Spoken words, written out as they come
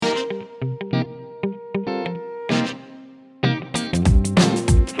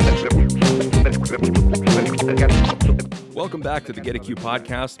Welcome back to the Get a Q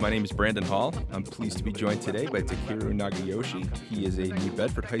podcast. My name is Brandon Hall. I'm pleased to be joined today by Takeru Nagayoshi. He is a New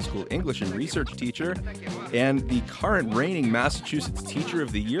Bedford High School English and Research teacher and the current reigning Massachusetts Teacher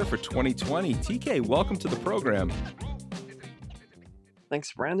of the Year for 2020. TK, welcome to the program.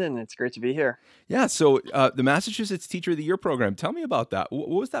 Thanks, Brandon. It's great to be here. Yeah, so the Massachusetts Teacher of the Year program. Tell me about that. What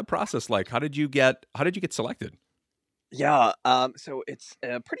was that process like? How did you get selected? Yeah, so it's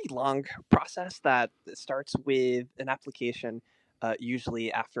a pretty long process that starts with an application, usually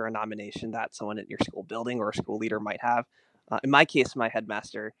after a nomination that someone at your school building or a school leader might have. In my case, my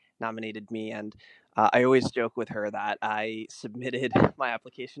headmaster nominated me, and I always joke with her that I submitted my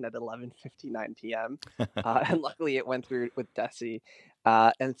application at 11:59 p.m. And luckily it went through with Desi.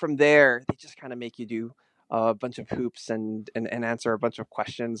 And from there, they just kind of make you do a bunch of hoops and answer a bunch of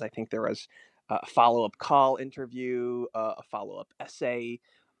questions. I think there was a follow-up call interview, a follow-up essay.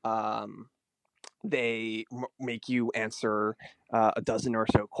 Um, they make you answer a dozen or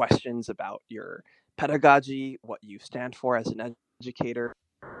so questions about your pedagogy, what you stand for as an educator,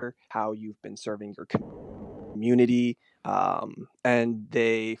 how you've been serving your community, and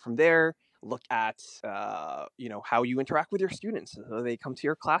they from there look at how you interact with your students. So they come to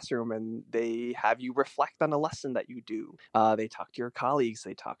your classroom and they have you reflect on a lesson that you do. They talk to your colleagues.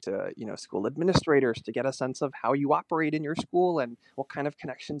 They talk to school administrators to get a sense of how you operate in your school and what kind of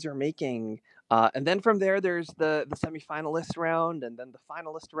connections you're making. And then from there, there's the semifinalist round and then the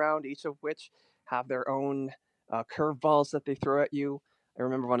finalist round, each of which have their own curveballs that they throw at you. I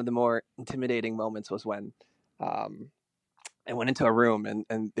remember one of the more intimidating moments was when I went into a room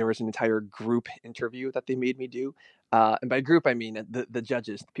and there was an entire group interview that they made me do. And by group, I mean the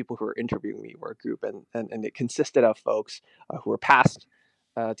judges, the people who were interviewing me were a group, and it consisted of folks who were past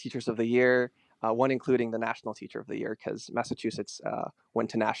Teachers of the Year, one including the National Teacher of the Year, because Massachusetts went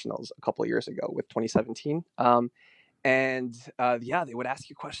to nationals a couple of years ago with 2017. They would ask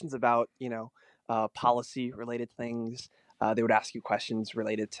you questions about, policy related things. They would ask you questions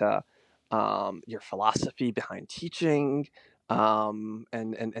related to your philosophy behind teaching, and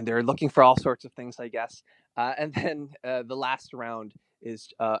they're looking for all sorts of things, I guess. And then the last round is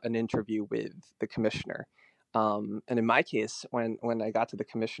an interview with the commissioner. And in my case, when I got to the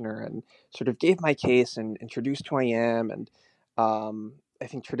commissioner and sort of gave my case and introduced who I am, and I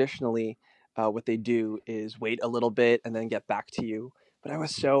think traditionally what they do is wait a little bit and then get back to you. But I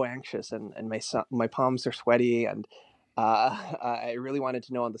was so anxious, and my palms are sweaty, and I really wanted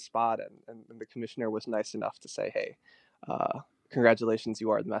to know on the spot, and the commissioner was nice enough to say, "Hey, congratulations,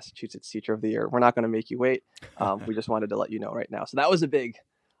 you are the Massachusetts Teacher of the Year. We're not going to make you wait. We just wanted to let you know right now." So that was a big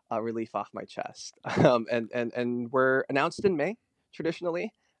relief off my chest. And we're announced in May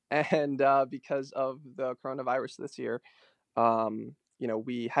traditionally, and because of the coronavirus this year,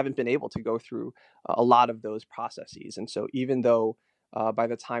 we haven't been able to go through a lot of those processes. And so even though by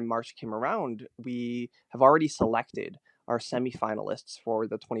the time March came around, we have already selected our semifinalists for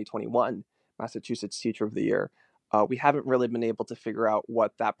the 2021 Massachusetts Teacher of the Year. We haven't really been able to figure out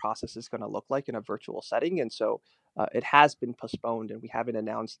what that process is going to look like in a virtual setting. And so it has been postponed, and we haven't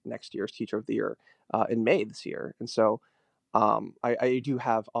announced next year's Teacher of the Year in May this year. And so I do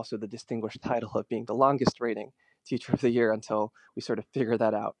have also the distinguished title of being the longest reigning Teacher of the Year until we sort of figure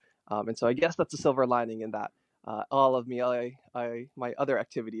that out. And so I guess that's a silver lining in that all of my other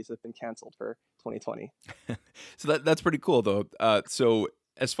activities have been canceled for 2020. So that's pretty cool, though. So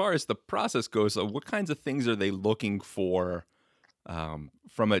as far as the process goes, what kinds of things are they looking for from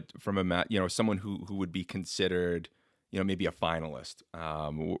someone who would be considered, maybe a finalist?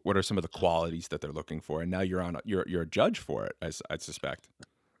 What are some of the qualities that they're looking for? And now you're a judge for it, I suspect.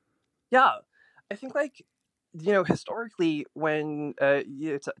 Yeah, I think historically when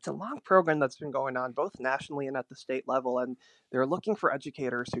it's a long program that's been going on both nationally and at the state level, and they're looking for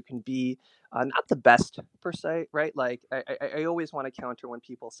educators who can be not the best per se, right? Like I always want to counter when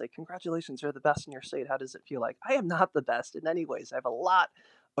people say, "Congratulations, you're the best in your state." How does it feel? Like I am not the best in any ways. I have a lot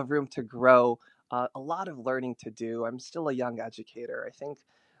of room to grow, a lot of learning to do. I'm still a young educator. I think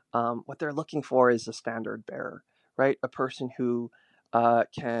what they're looking for is a standard bearer, right? A person who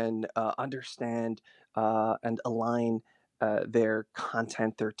can understand and align their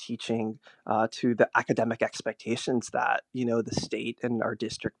content, their teaching to the academic expectations that the state and our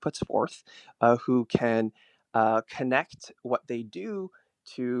district puts forth, who can connect what they do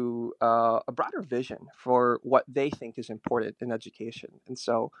to a broader vision for what they think is important in education. And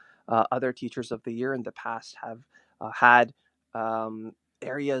so other Teachers of the Year in the past have had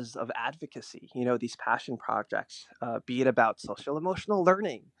areas of advocacy, these passion projects, be it about social emotional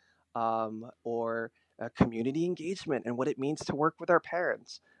learning, or community engagement and what it means to work with our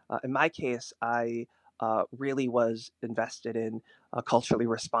parents. In my case, I really was invested in culturally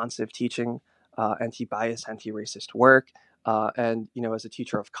responsive teaching, anti-bias, anti-racist work, and as a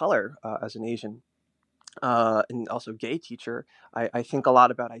teacher of color, as an Asian and also gay teacher, I think a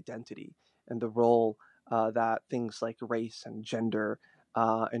lot about identity and the role that things like race and gender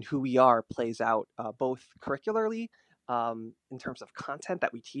and who we are plays out both curricularly in terms of content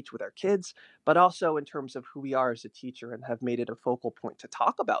that we teach with our kids, but also in terms of who we are as a teacher, and have made it a focal point to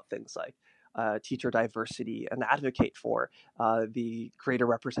talk about things like teacher diversity and advocate for the greater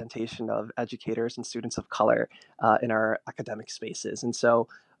representation of educators and students of color in our academic spaces. And so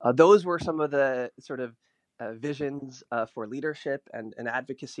those were some of the sort of visions for leadership and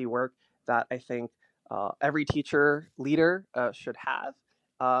advocacy work that I think every teacher leader should have.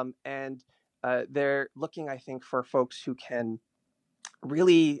 And they're looking, I think, for folks who can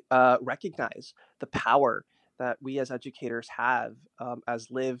really recognize the power that we as educators have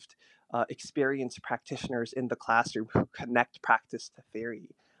as lived, experienced practitioners in the classroom who connect practice to theory.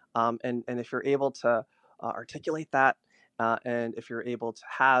 And if you're able to articulate that, and if you're able to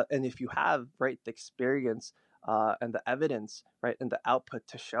have, and if you have, right, the experience and the evidence, right, and the output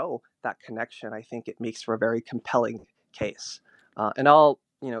to show that connection, I think it makes for a very compelling case. And all,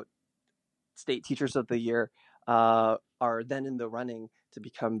 state teachers of the year are then in the running to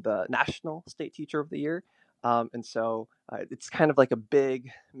become the national state teacher of the year. And so it's kind of like a big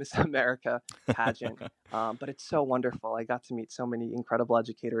Miss America pageant, but it's so wonderful. I got to meet so many incredible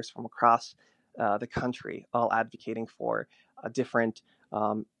educators from across the country, all advocating for different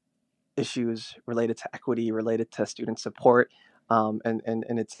issues related to equity, related to student support. And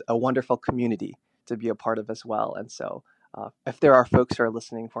it's a wonderful community to be a part of as well. And so if there are folks who are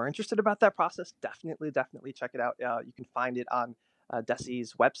listening who are interested about that process, definitely check it out. You can find it on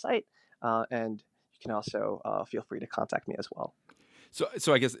DESE's website, and you can also feel free to contact me as well.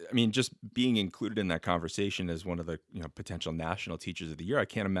 So I guess, I mean, just being included in that conversation as one of the potential national teachers of the year, I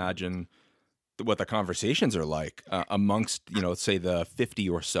can't imagine what the conversations are like amongst say the 50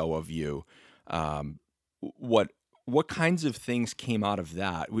 or so of you. Um, what kinds of things came out of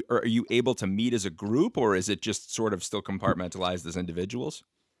that? Are you able to meet as a group, or is it just sort of still compartmentalized as individuals?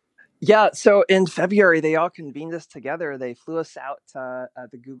 Yeah, so in February, they all convened us together. They flew us out to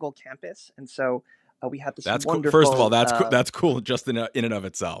the Google campus. And so we had this That's cool. First of all, wonderful that's cool just in and of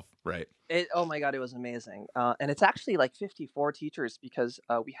itself, right? oh my God, it was amazing. And it's actually like 54 teachers because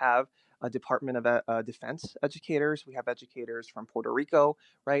we have a Department of Defense educators. We have educators from Puerto Rico,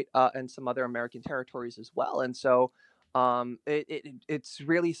 right? And some other American territories as well. And so it's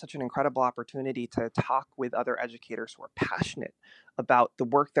really such an incredible opportunity to talk with other educators who are passionate about the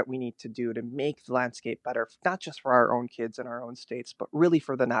work that we need to do to make the landscape better, not just for our own kids in our own states, but really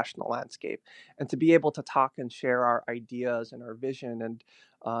for the national landscape. And to be able to talk and share our ideas and our vision. And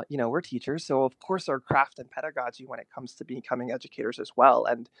we're teachers, so of course our craft and pedagogy when it comes to becoming educators as well.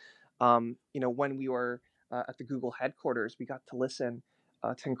 And when we were at the Google headquarters, we got to listen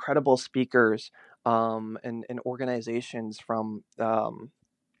to incredible speakers and organizations from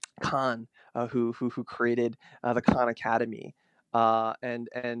Khan, who created the Khan Academy,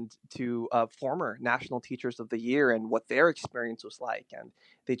 and to former National Teachers of the Year and what their experience was like. And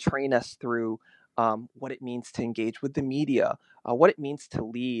they train us through what it means to engage with the media, what it means to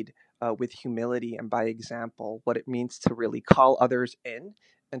lead with humility and by example, what it means to really call others in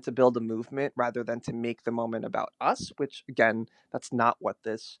and to build a movement rather than to make the moment about us, which again, that's not what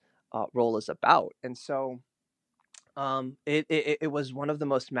this role is about. And so it was one of the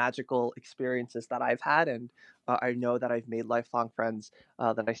most magical experiences that I've had, and I know that I've made lifelong friends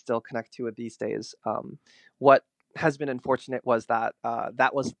that I still connect to these days. What has been unfortunate was that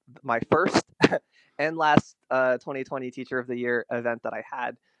that was my first and last 2020 Teacher of the Year event that I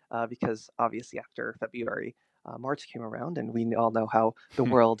had, because obviously after February, March came around, and we all know how the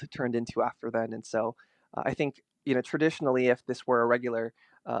world turned into after then. And so I think traditionally, if this were a regular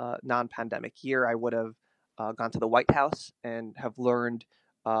non-pandemic year, I would have gone to the White House and have learned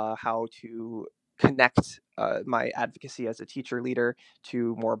how to connect my advocacy as a teacher leader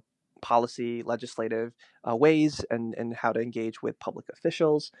to more policy, legislative ways, and how to engage with public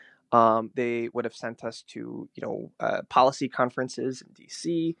officials. They would have sent us to policy conferences in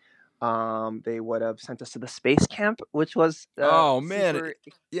DC. They would have sent us to the space camp, which was Oh man, super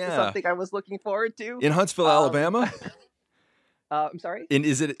yeah. something I was looking forward to. In Huntsville, Alabama? I'm sorry. And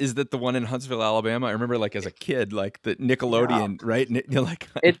is that the one in Huntsville, Alabama? I remember, like, as a kid, like the Yeah. Nickelodeon, right? Like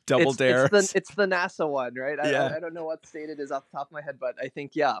It, Double Dare. it's the NASA one, right? Yeah. I don't know what state it is off the top of my head, but I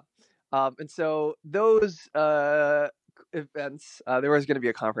think yeah. And so those events, there was going to be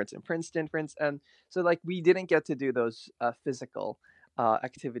a conference in Princeton, and so like we didn't get to do those physical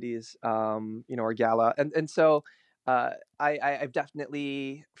activities, or gala, and so I've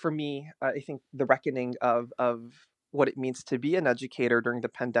definitely, for me, I think the reckoning of what it means to be an educator during the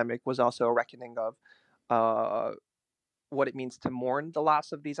pandemic was also a reckoning of uh, what it means to mourn the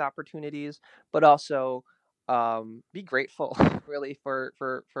loss of these opportunities, but also be grateful really for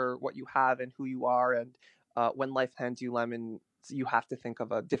what you have and who you are. And when life hands you lemons, you have to think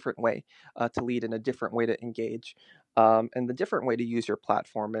of a different way to lead and a different way to engage, and the different way to use your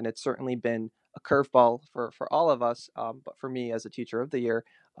platform. And it's certainly been a curveball for all of us, but for me as a teacher of the year,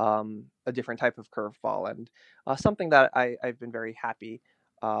 a different type of curveball, and something that I've been very happy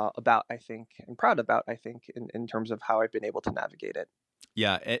about, I think, and proud about, I think, in terms of how I've been able to navigate it.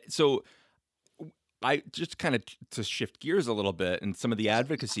 Yeah. So I just kind of to shift gears a little bit and some of the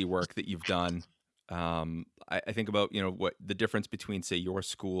advocacy work that you've done. I think about what the difference between say your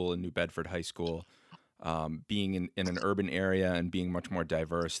school and New Bedford High School, being in an urban area and being much more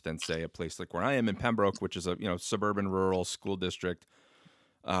diverse than say a place like where I am in Pembroke, which is a suburban rural school district,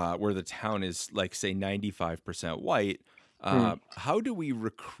 where the town is like say 95% white. Mm. How do we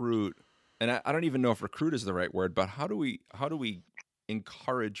recruit? And I don't even know if recruit is the right word, but how do we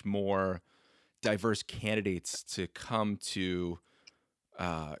encourage more diverse candidates to come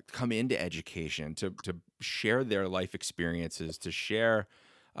into education, to share their life experiences, to share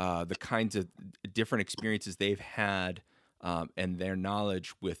the kinds of different experiences they've had, and their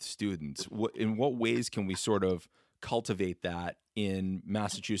knowledge with students. In what ways can we sort of cultivate that in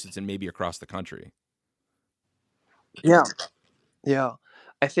Massachusetts and maybe across the country? Yeah. Yeah,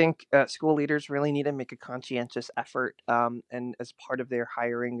 I think school leaders really need to make a conscientious effort, and as part of their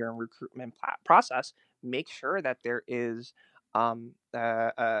hiring or recruitment process, make sure that there is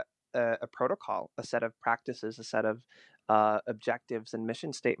a protocol, a set of practices, a set of objectives and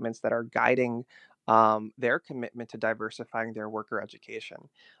mission statements that are guiding their commitment to diversifying their worker education.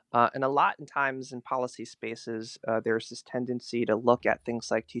 And a lot in times in policy spaces, there's this tendency to look at things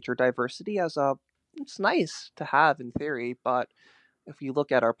like teacher diversity as a it's nice to have in theory, but if you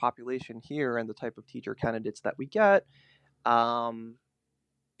look at our population here and the type of teacher candidates that we get, um,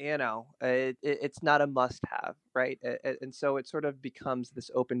 it's not a must-have, right? And so it sort of becomes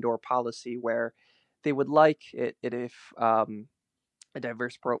this open door policy where they would like it if a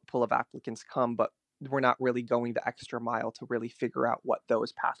diverse pool of applicants come, but we're not really going the extra mile to really figure out what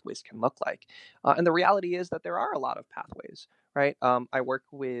those pathways can look like. And the reality is that there are a lot of pathways, right? I work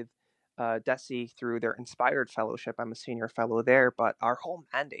with DESE through their Inspired Fellowship. I'm a senior fellow there, but our whole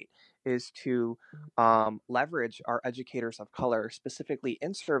mandate is to leverage our educators of color, specifically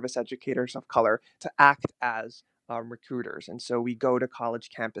in service educators of color, to act as recruiters. And so we go to college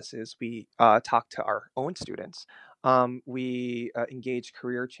campuses, we talk to our own students, we engage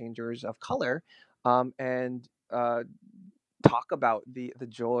career changers of color, and talk about the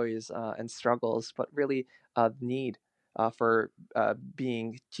joys and struggles, but really need for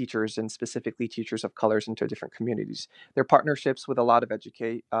being teachers and specifically teachers of colors into different communities. Their partnerships with a lot of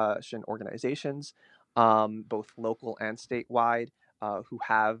education organizations, both local and statewide, who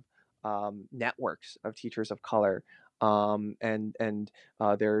have networks of teachers of color, and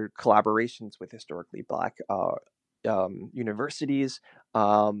their collaborations with historically Black universities,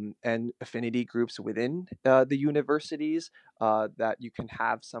 and affinity groups within the universities, that you can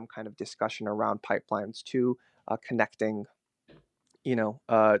have some kind of discussion around pipelines to connecting, you know,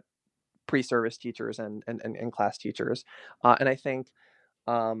 uh, pre-service teachers and class teachers. And I think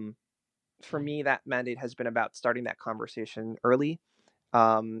um, for me, that mandate has been about starting that conversation early,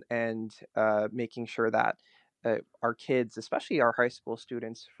 and making sure that our kids, especially our high school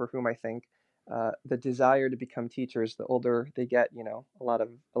students, for whom I think the desire to become teachers, the older they get, a lot of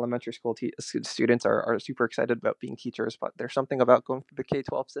elementary school students are super excited about being teachers, but there's something about going through the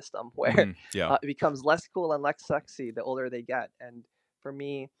K-12 system where Yeah. it becomes less cool and less sexy the older they get. And for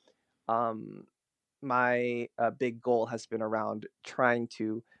me, um, my big goal has been around trying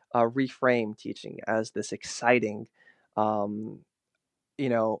to reframe teaching as this exciting, um,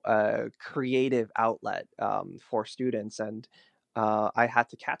 creative outlet for students. And I had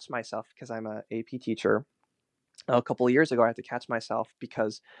to catch myself because I'm a AP teacher. A couple of years ago, I had to catch myself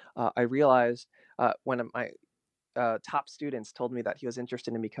because I realized when my top students told me that he was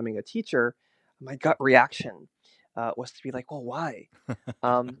interested in becoming a teacher, my gut reaction was to be like, well, why?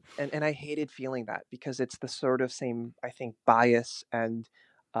 And I hated feeling that because it's the sort of same, I think, bias and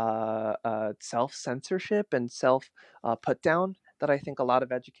self censorship and self put down that I think a lot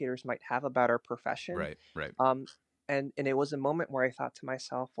of educators might have about our profession. Right. Right. Um, And it was a moment where I thought to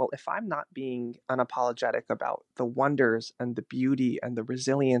myself, well, if I'm not being unapologetic about the wonders and the beauty and the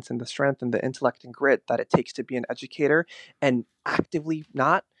resilience and the strength and the intellect and grit that it takes to be an educator, and actively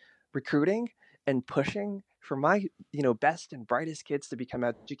not recruiting and pushing for my best and brightest kids to become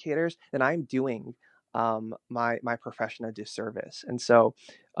educators, then I'm doing my profession a disservice. And so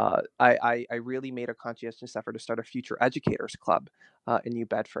I really made a conscientious effort to start a Future Educators Club in New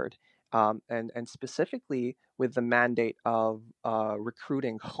Bedford, and specifically with the mandate of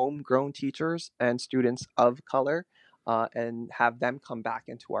recruiting homegrown teachers and students of color, and have them come back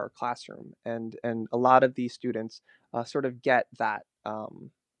into our classroom. And a lot of these students sort of get that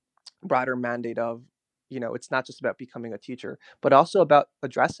broader mandate of, it's not just about becoming a teacher, but also about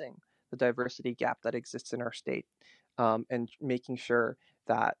addressing the diversity gap that exists in our state, and making sure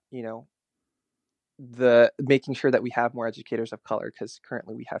that making sure that we have more educators of color, because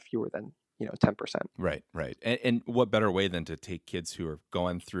currently we have fewer than 10%. Right, right. And what better way than to take kids who are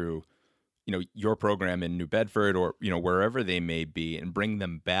going through, your program in New Bedford or, wherever they may be, and bring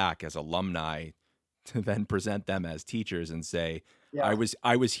them back as alumni to then present them as teachers and say, Yeah.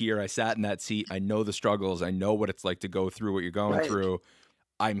 I was here, I sat in that seat, I know the struggles, I know what it's like to go through what you're going Right. through.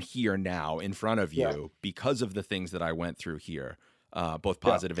 I'm here now in front of Yeah. you because of the things that I went through here, both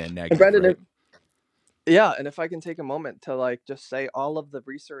Yeah. positive and And negative, Brendan, right? yeah, and if I can take a moment to like just say all of the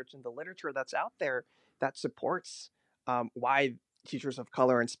research and the literature that's out there that supports why teachers of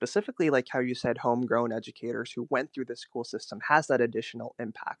color, and specifically like how you said homegrown educators who went through the school system, has that additional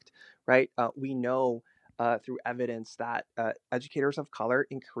impact, right? We know through evidence that educators of color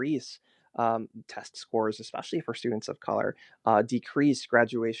increase test scores, especially for students of color, decrease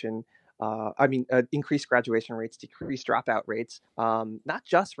graduation. Increased graduation rates, decreased dropout rates, not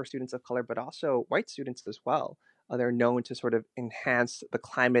just for students of color, but also white students as well. They're known to sort of enhance the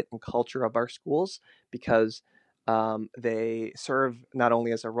climate and culture of our schools, because they serve not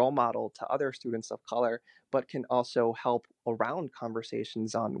only as a role model to other students of color, but can also help around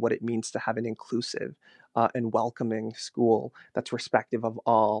conversations on what it means to have an inclusive and welcoming school that's respective of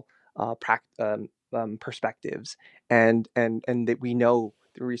all perspectives, and that we know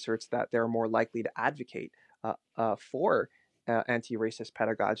through research that they're more likely to advocate for anti-racist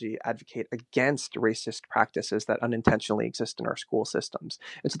pedagogy, advocate against racist practices that unintentionally exist in our school systems.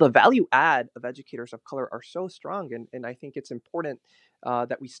 And so the value add of educators of color are so strong, and I think it's important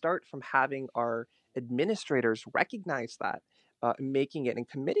that we start from having our administrators recognize that, making it and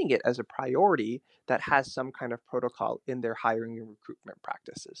committing it as a priority that has some kind of protocol in their hiring and recruitment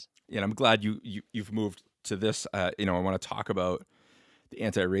practices. And I'm glad you've moved to this. I want to talk about the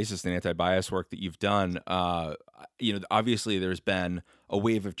anti-racist and anti-bias work that you've done. Obviously there's been a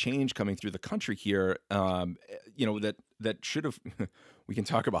wave of change coming through the country here. That should have. We can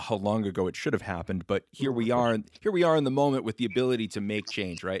talk about how long ago it should have happened, but here we are. Here we are in the moment with the ability to make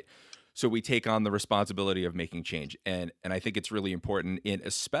change, right? So we take on the responsibility of making change, and I think it's really important,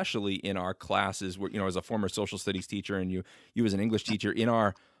 especially in our classes, where as a former social studies teacher, and you as an English teacher, in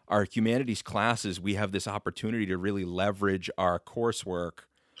our humanities classes, we have this opportunity to really leverage our coursework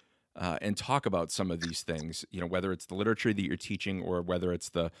and talk about some of these things. Whether it's the literature that you're teaching, or whether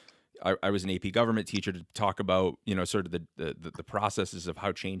it's I was an AP government teacher, to talk about sort of the processes of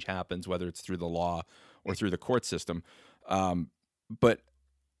how change happens, whether it's through the law or through the court system. But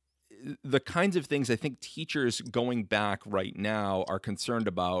the kinds of things I think teachers going back right now are concerned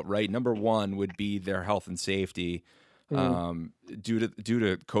about, right? Number one would be their health and safety Mm. due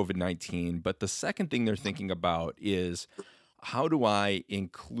to COVID-19. But the second thing they're thinking about is, how do I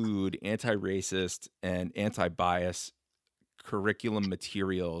include anti-racist and anti-bias curriculum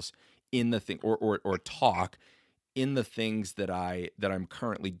materials in the thing, or talk in the things that I'm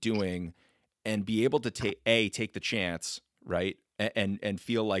currently doing, and be able to take the chance, right? And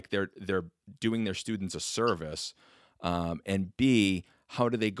feel like they're doing their students a service, and B, how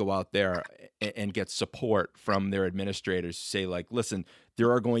do they go out there and get support from their administrators to say, like, listen,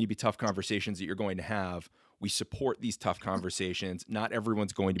 there are going to be tough conversations that you're going to have. We support these tough conversations. Not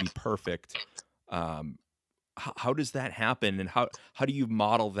everyone's going to be perfect. How does that happen, and how do you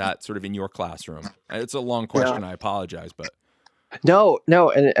model that sort of in your classroom? It's a long Yeah. question. I apologize, but No,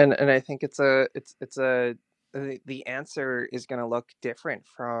 and I think the answer is going to look different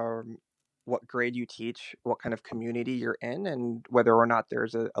from what grade you teach, what kind of community you're in, and whether or not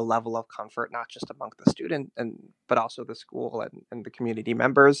there's a level of comfort, not just among the student, but also the school and the community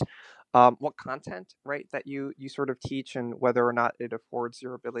members. What content, right, that you sort of teach, and whether or not it affords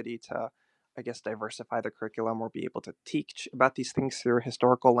your ability to, I guess, diversify the curriculum or be able to teach about these things through a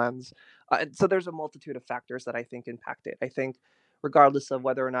historical lens. And so there's a multitude of factors that I think impact it. I think regardless of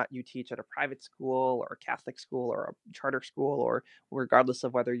whether or not you teach at a private school or a Catholic school or a charter school, or regardless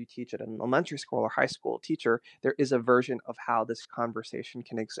of whether you teach at an elementary school or high school teacher, there is a version of how this conversation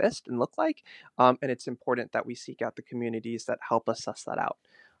can exist and look like. And it's important that we seek out the communities that help us suss that out.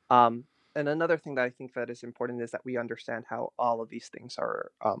 Um, and another thing that I think that is important is that we understand how all of these things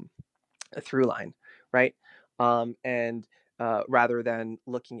are a through line, right? And rather than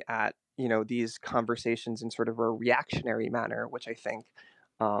looking at these conversations in sort of a reactionary manner, which I think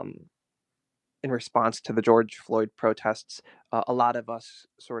um, in response to the George Floyd protests, a lot of us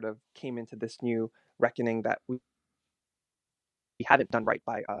sort of came into this new reckoning that we hadn't done right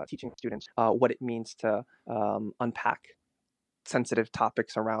by teaching students what it means to unpack sensitive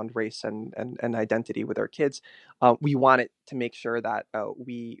topics around race and identity with our kids. We wanted to make sure that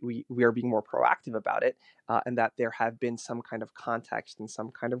we are being more proactive about it, and that there have been some kind of context and some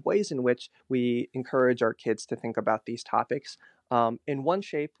kind of ways in which we encourage our kids to think about these topics in one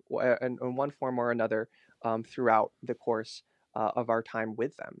shape and in one form or another throughout the course of our time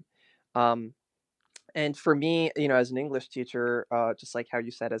with them. Um, and for me, as an English teacher, just like how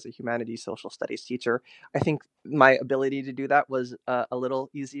you said, as a humanities social studies teacher, I think my ability to do that was a little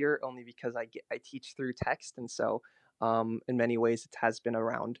easier, only because I teach through text, and so in many ways it has been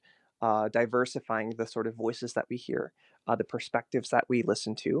around diversifying the sort of voices that we hear, the perspectives that we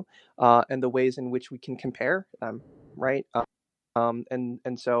listen to, and the ways in which we can compare them, right?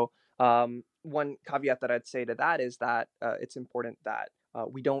 And so one caveat that I'd say to that is that it's important that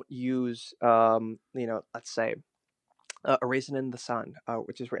we don't use, let's say, A Raisin in the Sun,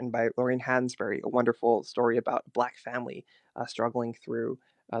 which is written by Lorraine Hansberry, a wonderful story about a Black family struggling through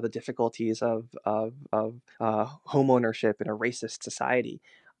the difficulties of home ownership in a racist society.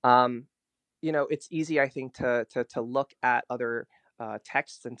 Um, it's easy, I think, to look at other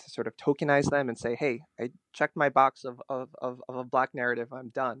texts and to sort of tokenize them and say, "Hey, I checked my box of a Black narrative. I'm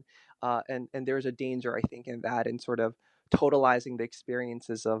done." And there's a danger, I think, in that, in sort of totalizing the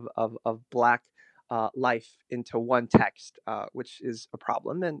experiences of Black life into one text, which is a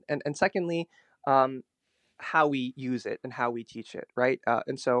problem. And secondly, um, how we use it and how we teach it, right?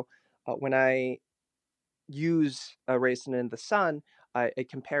 And so when I use A Raisin in the Sun, I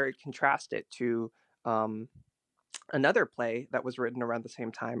compare it, contrast it to um, another play that was written around the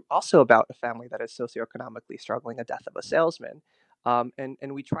same time, also about a family that is socioeconomically struggling, A Death of a Salesman.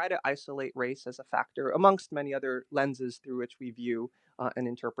 And we try to isolate race as a factor amongst many other lenses through which we view and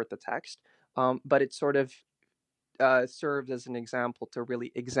interpret the text. But it sort of served as an example to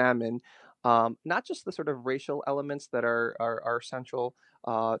really examine not just the sort of racial elements that are central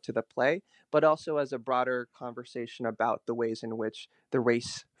to the play, but also as a broader conversation about the ways in which the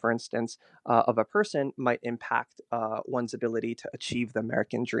race, for instance, of a person might impact one's ability to achieve the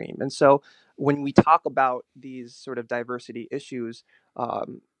American dream. And so when we talk about these sort of diversity issues,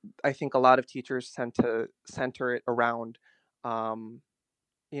 I think a lot of teachers tend to center it around. Um,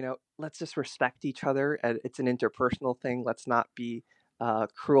 let's just respect each other. And it's an interpersonal thing. Let's not be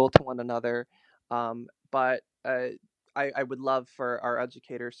cruel to one another. But I would love for our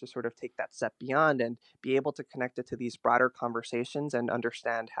educators to sort of take that step beyond and be able to connect it to these broader conversations and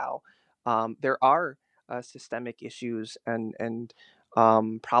understand how there are systemic issues and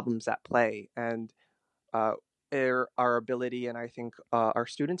problems at play. And uh, our ability, and I think our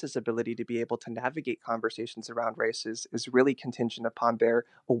students' ability to be able to navigate conversations around race is really contingent upon their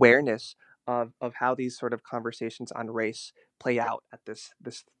awareness of how these sort of conversations on race play out at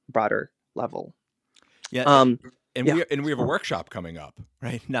this broader level. Yeah, Um, and yeah. we have a workshop coming up,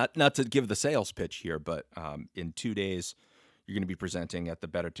 right? Not to give the sales pitch here, but in 2 days you're going to be presenting at the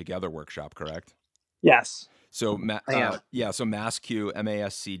Better Together workshop, correct? Yes, So, I am. yeah, so MassQ,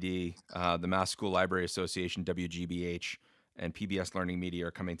 MASCD, the Mass School Library Association, WGBH, and PBS Learning Media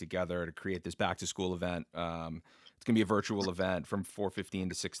are coming together to create this back to school event. It's going to be a virtual event from 4:15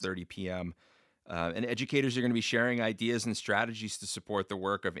 to 6:30 p.m. And educators are going to be sharing ideas and strategies to support the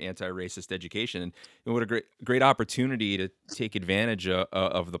work of anti-racist education. And what a great opportunity to take advantage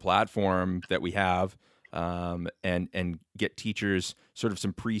of the platform that we have, and get teachers sort of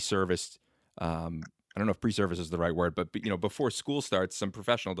some pre-serviced. I don't know if pre-service is the right word, but before school starts, some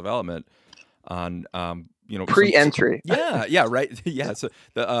professional development on some Pre-entry. yeah, right. Yeah, so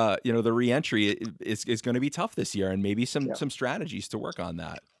the reentry is going to be tough this year, and maybe Yeah. some strategies to work on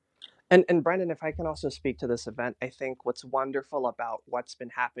that. And Brendan, if I can also speak to this event, I think what's wonderful about what's been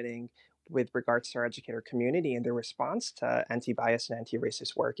happening with regards to our educator community and their response to anti-bias and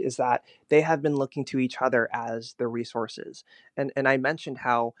anti-racist work is that they have been looking to each other as the resources. And I mentioned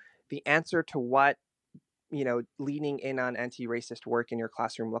how the answer to what leaning in on anti-racist work in your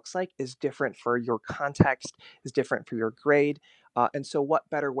classroom looks like is different for your context, is different for your grade. And so, what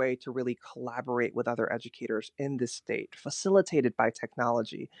better way to really collaborate with other educators in this state, facilitated by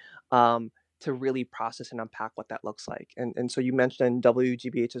technology, to really process and unpack what that looks like? And so, you mentioned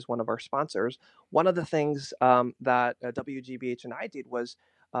WGBH is one of our sponsors. One of the things that WGBH and I did was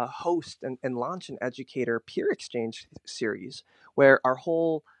host and launch an educator peer exchange series, where our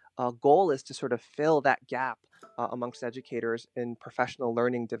whole goal is to sort of fill that gap amongst educators in professional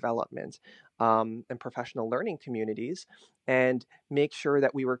learning development and professional learning communities, and make sure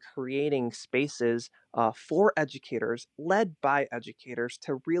that we were creating spaces for educators, led by educators,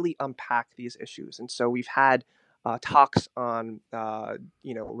 to really unpack these issues. And so we've had talks on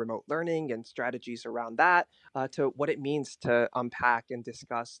remote learning and strategies around that, to what it means to unpack and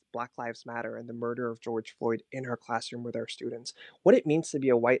discuss Black Lives Matter and the murder of George Floyd in our classroom with our students, what it means to be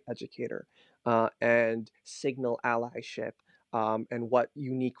a white educator, and signal allyship, and what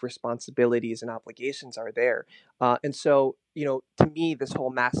unique responsibilities and obligations are there. And so, to me, this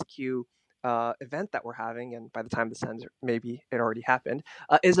whole MassQ event that we're having, and by the time this ends, maybe it already happened,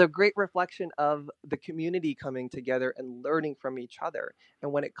 is a great reflection of the community coming together and learning from each other.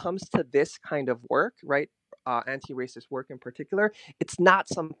 And when it comes to this kind of work, right, anti-racist work in particular, it's not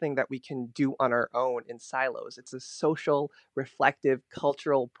something that we can do on our own in silos. It's a social, reflective,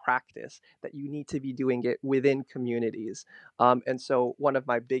 cultural practice that you need to be doing it within communities. And so one of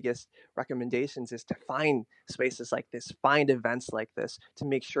my biggest recommendations is to find spaces like this, find events like this, to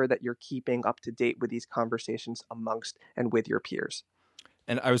make sure that you're keeping up to date with these conversations amongst and with your peers.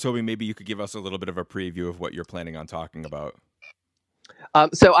 And I was hoping maybe you could give us a little bit of a preview of what you're planning on talking about.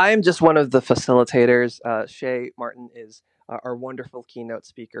 So I am just one of the facilitators. Shay Martin is our wonderful keynote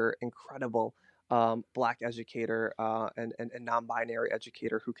speaker, incredible Black educator, and non-binary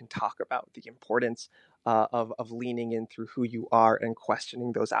educator who can talk about the importance of leaning in through who you are and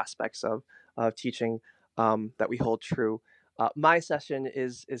questioning those aspects of teaching that we hold true. My session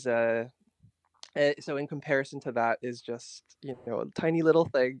is a so in comparison to that is just a tiny little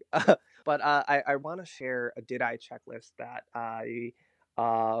thing, but I want to share a did I checklist that I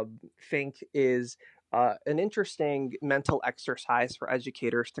think is an interesting mental exercise for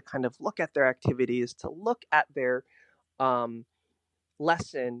educators to kind of look at their activities, to look at their um,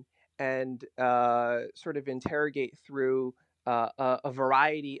 lesson, and sort of interrogate through a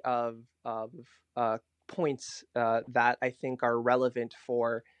variety of points that I think are relevant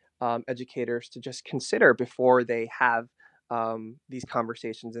for educators to just consider before they have these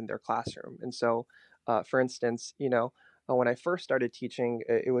conversations in their classroom. And so, for instance, when I first started teaching,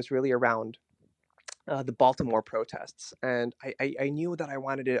 it was really around the Baltimore protests, and I knew that I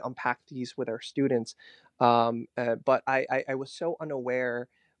wanted to unpack these with our students, but I was so unaware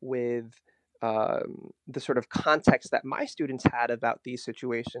with the sort of context that my students had about these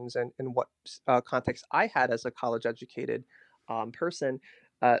situations, and what context I had as a college educated person,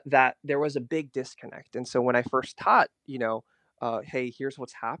 that there was a big disconnect. And so when I first taught, hey, here's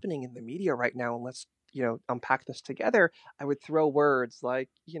what's happening in the media right now, and let's unpack this together, I would throw words like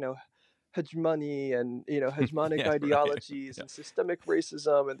hegemony and hegemonic Yeah, right. ideologies Yeah. and systemic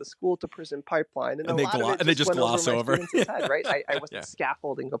racism and the school to prison pipeline, and a And they lot of it and they just just went over gloss my over. students' Yeah. head, right? I wasn't Yeah.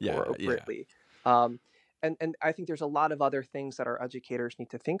 scaffolding Yeah. Yeah. appropriately. um, and I think there's a lot of other things that our educators need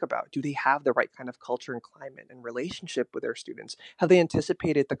to think about. Do they have the right kind of culture and climate and relationship with their students? Have they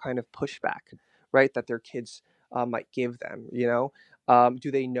anticipated the kind of pushback, right, that their kids might give them?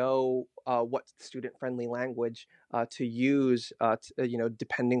 Do they know what student-friendly language to use,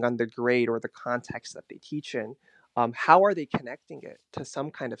 depending on the grade or the context that they teach in? How are they connecting it to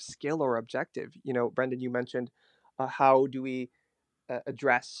some kind of skill or objective? Brendan, you mentioned how do we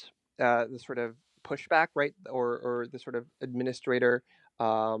address the sort of pushback, right, or the sort of administrator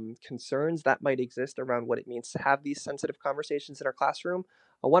concerns that might exist around what it means to have these sensitive conversations in our classroom.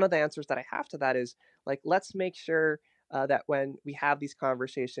 One of the answers that I have to that is, like, let's make sure that when we have these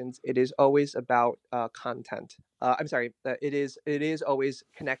conversations, it is always about content. I'm sorry, it is always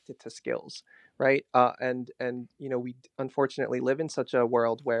connected to skills, right? And we unfortunately live in such a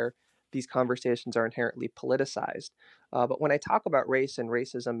world where these conversations are inherently politicized. But when I talk about race and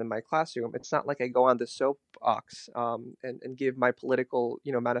racism in my classroom, it's not like I go on the soapbox and give my political,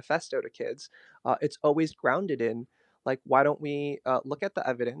 manifesto to kids. It's always grounded in, like, why don't we look at the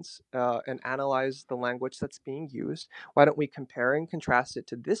evidence and analyze the language that's being used? Why don't we compare and contrast it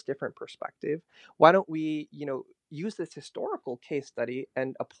to this different perspective? Why don't we, use this historical case study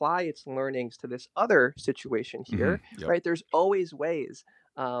and apply its learnings to this other situation Hmm. here? Yep. Right? There's always ways,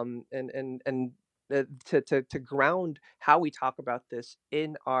 and to ground how we talk about this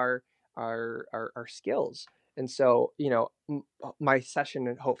in our our skills. And so, my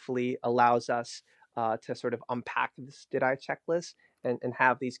session hopefully allows us to sort of unpack this did I checklist and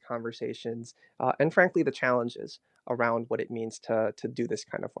have these conversations, and frankly, the challenges around what it means to do this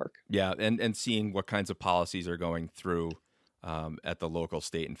kind of work. Yeah, and seeing what kinds of policies are going through at the local,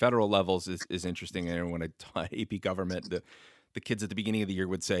 state, and federal levels is interesting. And when I taught AP government, the kids at the beginning of the year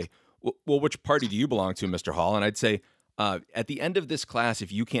would say, well, which party do you belong to, Mr. Hall? And I'd say, at the end of this class,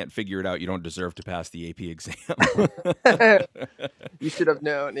 if you can't figure it out, you don't deserve to pass the AP exam. You should have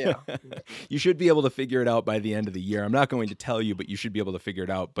known. Yeah. You should be able to figure it out by the end of the year. I'm not going to tell you, but you should be able to figure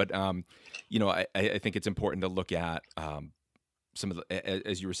it out. But, I think it's important to look at some of the,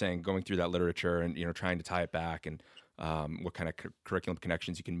 as you were saying, going through that literature and, trying to tie it back and what kind of curriculum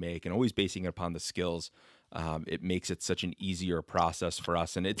connections you can make, and always basing it upon the skills. It makes it such an easier process for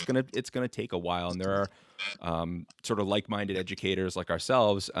us, and it's gonna take a while. And there are sort of like-minded educators like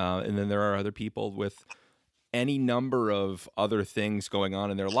ourselves, and then there are other people with any number of other things going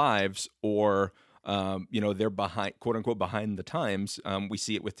on in their lives, or they're behind, quote unquote, behind the times. We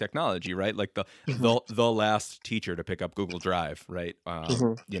see it with technology, right? Like the last teacher to pick up Google Drive, right?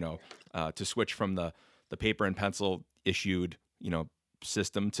 To switch from the paper and pencil issued,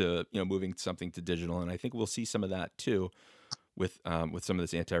 system to, moving something to digital. And I think we'll see some of that too with some of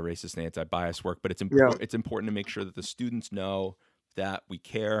this anti-racist and anti-bias work. But it's important to make sure that the students know that we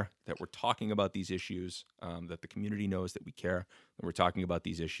care, that we're talking about these issues, that the community knows that we care, that we're talking about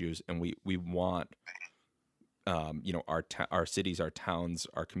these issues, and we want, our cities, our towns,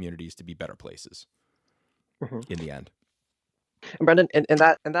 our communities to be better places in the end. And Brendan, and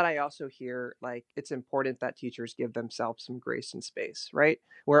that I also hear, like, it's important that teachers give themselves some grace and space, right?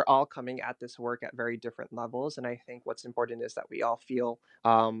 We're all coming at this work at very different levels, and I think what's important is that we all feel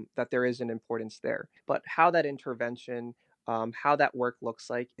that there is an importance there. But how that intervention, how that work looks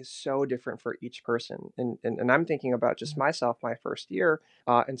like is so different for each person. And I'm thinking about just myself, my first year,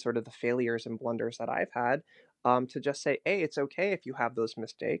 and sort of the failures and blunders that I've had, to just say, hey, it's okay if you have those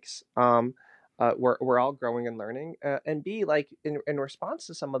mistakes. We're all growing and learning, and B, like in response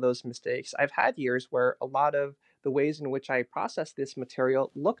to some of those mistakes, I've had years where a lot of the ways in which I processed this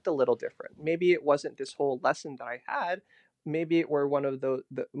material looked a little different. Maybe it wasn't this whole lesson that I had. Maybe it were one of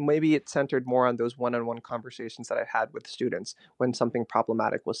maybe it centered more on those one-on-one conversations that I had with students when something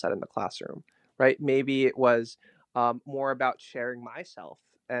problematic was said in the classroom, right? Maybe it was more about sharing myself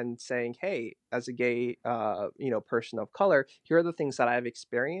and saying, hey, as a gay, person of color, here are the things that I've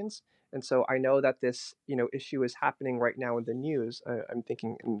experienced. And so I know that this, issue is happening right now in the news. I'm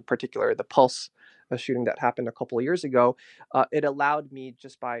thinking in particular the Pulse shooting that happened a couple of years ago. It allowed me,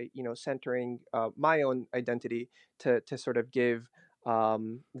 just by centering my own identity, to sort of give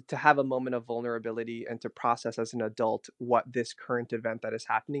to have a moment of vulnerability and to process as an adult what this current event that is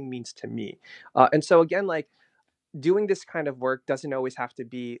happening means to me. And so again, like, doing this kind of work doesn't always have to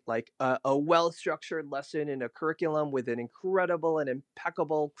be like a well-structured lesson in a curriculum with an incredible and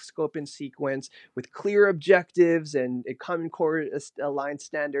impeccable scope and sequence with clear objectives and common core aligned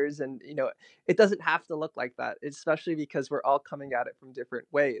standards. And, it doesn't have to look like that, especially because we're all coming at it from different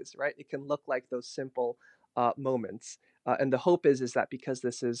ways, right? It can look like those simple moments. And the hope is that because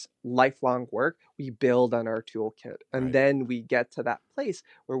this is lifelong work, we build on our toolkit, and Right. then we get to that place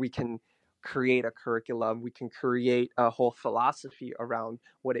where we can create a curriculum, we can create a whole philosophy around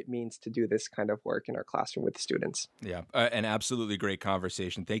what it means to do this kind of work in our classroom with students. Yeah, an absolutely great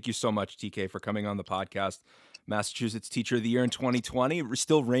conversation. Thank you so much, TK, for coming on the podcast. Massachusetts Teacher of the Year in 2020,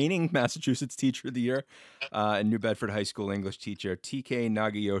 still reigning Massachusetts Teacher of the Year, and New Bedford High School English teacher, TK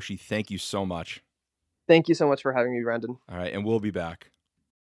Nagayoshi. Thank you so much. Thank you so much for having me, Brandon. All right, and we'll be back.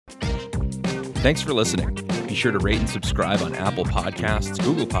 Thanks for listening. Be sure to rate and subscribe on Apple Podcasts,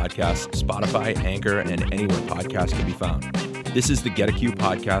 Google Podcasts, Spotify, Anchor, and anywhere podcasts can be found. This is the Get a Q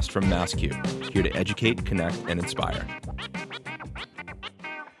podcast from MassQ, here to educate, connect, and inspire.